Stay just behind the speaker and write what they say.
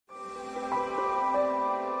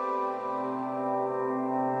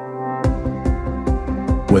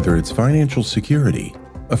Whether it's financial security,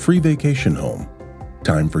 a free vacation home,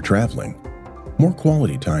 time for traveling, more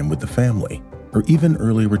quality time with the family, or even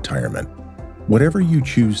early retirement, whatever you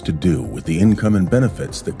choose to do with the income and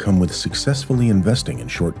benefits that come with successfully investing in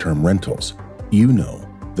short-term rentals, you know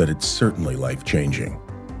that it's certainly life-changing.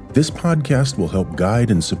 This podcast will help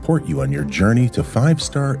guide and support you on your journey to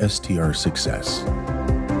 5-star STR success.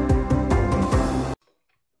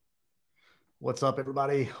 What's up,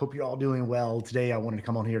 everybody? Hope you're all doing well. Today, I wanted to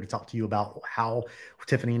come on here to talk to you about how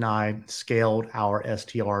Tiffany and I scaled our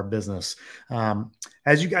STR business.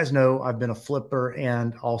 As you guys know, I've been a flipper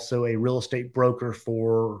and also a real estate broker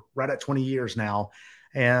for right at 20 years now.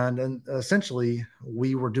 And essentially,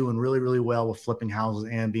 we were doing really, really well with flipping houses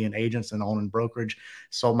and being agents and owning brokerage.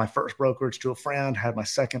 Sold my first brokerage to a friend, had my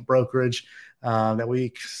second brokerage that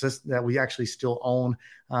we actually still own.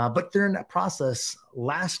 But during that process,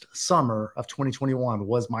 last summer of 2021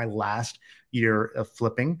 was my last year of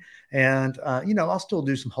flipping. And, I'll still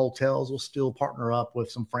do some hotels. We'll still partner up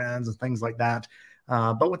with some friends and things like that.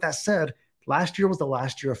 But with that said, last year was the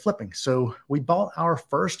last year of flipping. So we bought our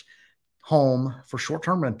first home for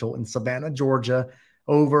short-term rental in Savannah, Georgia,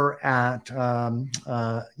 over in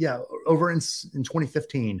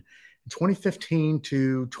 2015. 2015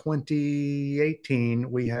 to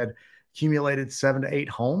 2018, we had accumulated 7 to 8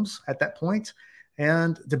 homes at that point.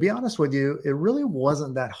 And to be honest with you, it really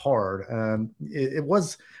wasn't that hard. It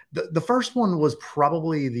was the first one was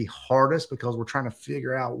probably the hardest because we're trying to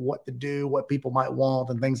figure out what to do, what people might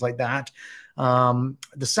want, and things like that. The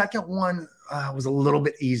second one was a little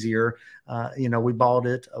bit easier. We bought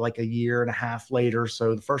it like a year and a half later.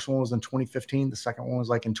 So the first one was in 2015. The second one was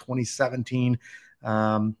like in 2017.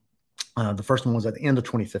 The first one was at the end of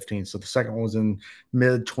 2015. So the second one was in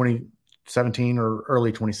mid 2017 or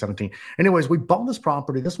early 2017. Anyways, we bought this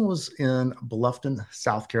property. This one was in Bluffton,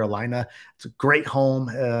 South Carolina. It's a great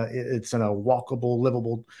home. It's in a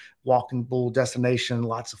walkable destination,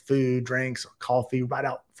 lots of food, drinks, coffee right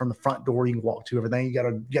out from the front door. You can walk to everything. You got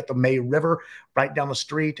to get the May River right down the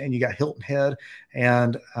street, and you got Hilton Head.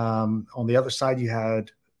 And on the other side, you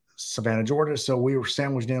had Savannah, Georgia. So we were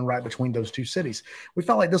sandwiched in right between those two cities. We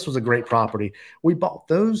felt like this was a great property. We bought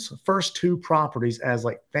those first two properties as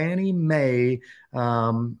like Fannie Mae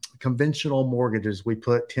conventional mortgages. We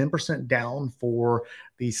put 10% down for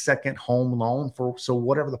the second home loan so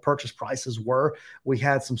whatever the purchase prices were, we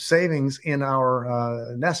had some savings in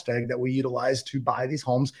our nest egg that we utilized to buy these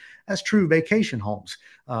homes as true vacation homes.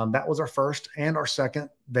 That was our first and our second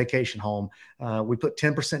vacation home. We put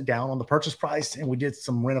 10% down on the purchase price, and we did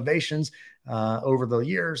some renovations over the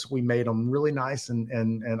years. We made them really nice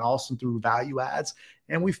and awesome through value adds,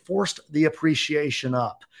 and we forced the appreciation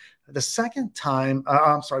up. The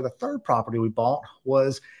third property we bought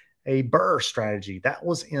was a BRRRR strategy. That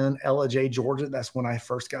was in Ellijay, Georgia. That's when I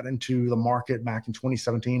first got into the market back in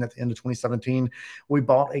 2017. At the end of 2017, we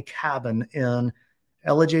bought a cabin in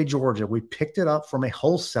Ellijay, Georgia. We picked it up from a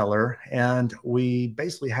wholesaler, and we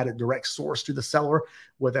basically had it direct sourced to the seller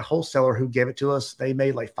with a wholesaler who gave it to us. They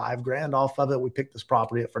made like $5,000 off of it. We picked this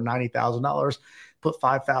property up for $90,000, put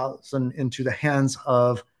 $5,000 into the hands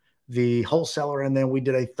of the wholesaler, and then we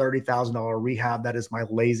did a $30,000 rehab. That is my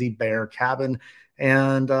Lazy Bear cabin.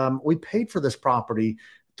 And we paid for this property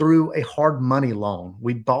through a hard money loan.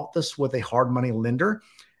 We bought this with a hard money lender,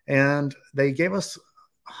 and they gave us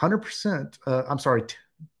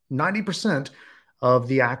 90% of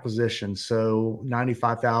the acquisition. So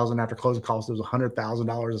 $95,000 after closing costs, it was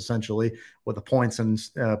 $100,000 essentially with the points and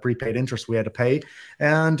prepaid interest we had to pay.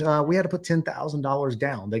 And we had to put $10,000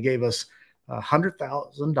 down. They gave us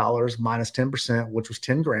 $100,000 minus 10%, which was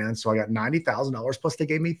 $10,000. So I got $90,000 plus they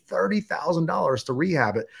gave me $30,000 to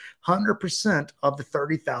rehab it, 100% of the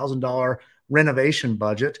 $30,000 renovation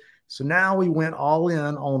budget. So now we went all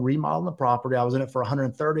in on remodeling the property. I was in it for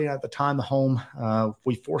 $130,000 at the time. The home,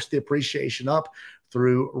 we forced the appreciation up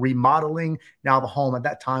through remodeling. Now the home at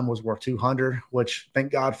that time was worth $200,000, which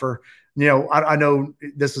thank God for, I know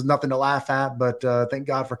this is nothing to laugh at, but thank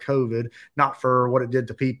God for COVID, not for what it did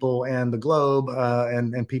to people and the globe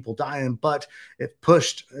and people dying, but it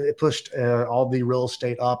pushed all the real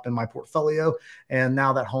estate up in my portfolio. And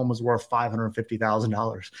now that home is worth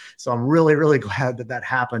 $550,000. So I'm really, really glad that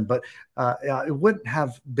happened. But it wouldn't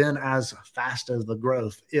have been as fast as the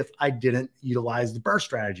growth if I didn't utilize the BRRRR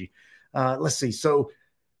strategy. Let's see. So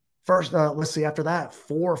first, let's see, after that,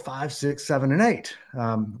 4, 5, 6, 7, and 8,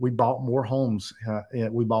 we bought more homes.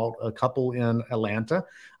 We bought a couple in Atlanta.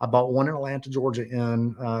 I bought one in Atlanta, Georgia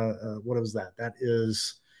in, what was that? That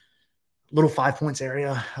is little 5 Points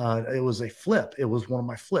area. It was a flip. It was one of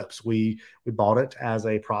my flips. We bought it as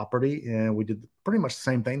a property, and we did pretty much the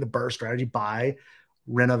same thing, the BRRRR strategy, buy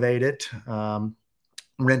renovate it,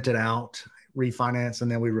 rent it out, refinance,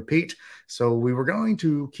 and then we repeat. So we were going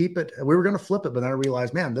to keep it, we were going to flip it, but then I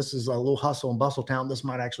realized, man, this is a little hustle and bustle town. This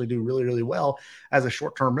might actually do really, really well as a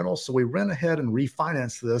short-term rental. So we went ahead and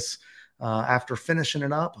refinanced this after finishing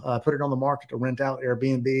it up, put it on the market to rent out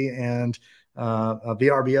Airbnb and a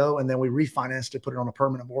VRBO, and then we refinanced it, put it on a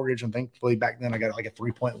permanent mortgage, and thankfully back then I got like a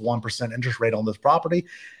 3.1% interest rate on this property,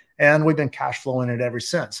 and we've been cash flowing it ever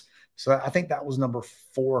since. So I think that was number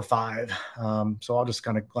 4 or 5. So I'll just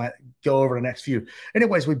kind of go over the next few.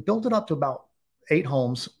 Anyways, we built it up to about 8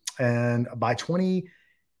 homes, and by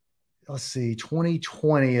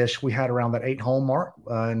 2020-ish, we had around that 8 home mark,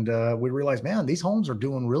 and we realized, man, these homes are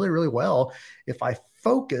doing really, really well. If I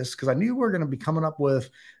focus, because I knew we were going to be coming up with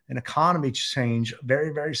an economy change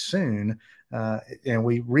very, very soon, and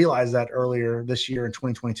we realized that earlier this year in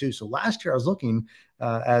 2022. So last year I was looking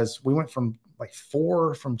as we went from like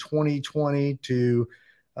 4 from 2020 to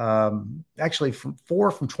actually from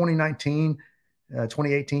 4 from 2019,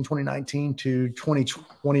 2018, 2019 to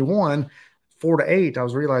 2021, 4 to 8, I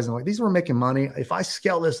was realizing like these were making money. If I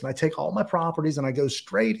scale this and I take all my properties and I go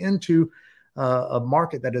straight into a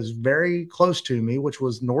market that is very close to me, which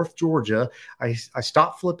was North Georgia, I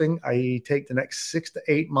stopped flipping. I take the next 6 to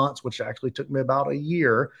 8 months, which actually took me about a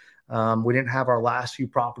year. We didn't have our last few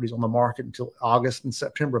properties on the market until August and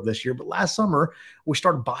September of this year. But last summer, we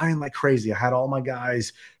started buying like crazy. I had all my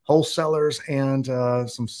guys, wholesalers, and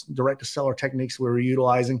some direct-to-seller techniques we were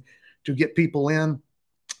utilizing to get people in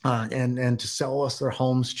and to sell us their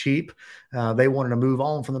homes cheap. They wanted to move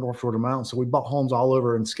on from the North Georgia mountains. So we bought homes all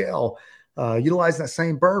over in scale. Utilizing that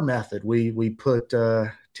same BRRRR method, we put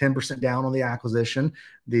 10% down on the acquisition.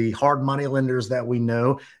 The hard money lenders that we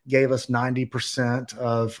know gave us 90%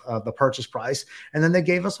 of the purchase price, and then they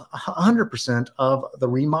gave us 100% of the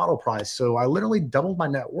remodel price. So I literally doubled my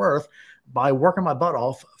net worth by working my butt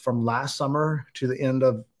off from last summer to the end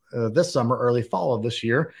of this summer, early fall of this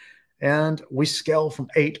year. And we scaled from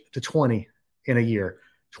 8 to 20 in a year,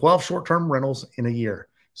 12 short-term rentals in a year.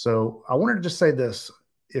 So I wanted to just say this.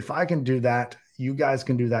 If I can do that, you guys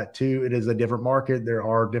can do that too. It is a different market. There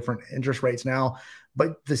are different interest rates now,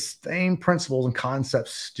 but the same principles and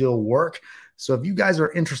concepts still work. So if you guys are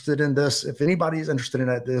interested in this, if anybody is interested in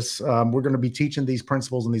this, we're going to be teaching these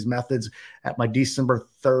principles and these methods at my December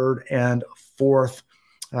 3rd and 4th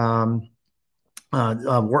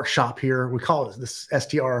workshop here. We call it this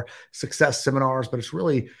STR Success Seminars, but it's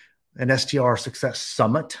really an STR Success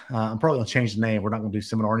Summit. I'm probably going to change the name. We're not going to do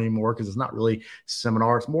seminar anymore because it's not really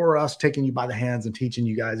seminar. It's more us taking you by the hands and teaching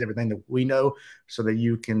you guys everything that we know so that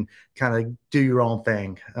you can kind of do your own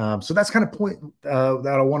thing. So that's kind of point that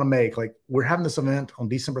I want to make. Like, we're having this event on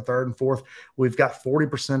December 3rd and 4th. We've got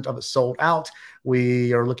 40% of it sold out.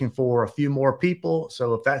 We are looking for a few more people.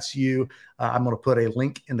 So if that's you, I'm going to put a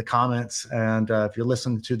link in the comments. And if you're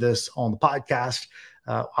listening to this on the podcast,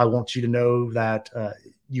 I want you to know that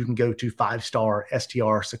you can go to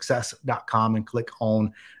 5starstrsuccess.com and click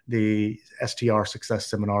on the STR Success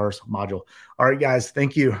Seminars module. All right, guys,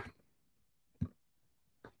 thank you.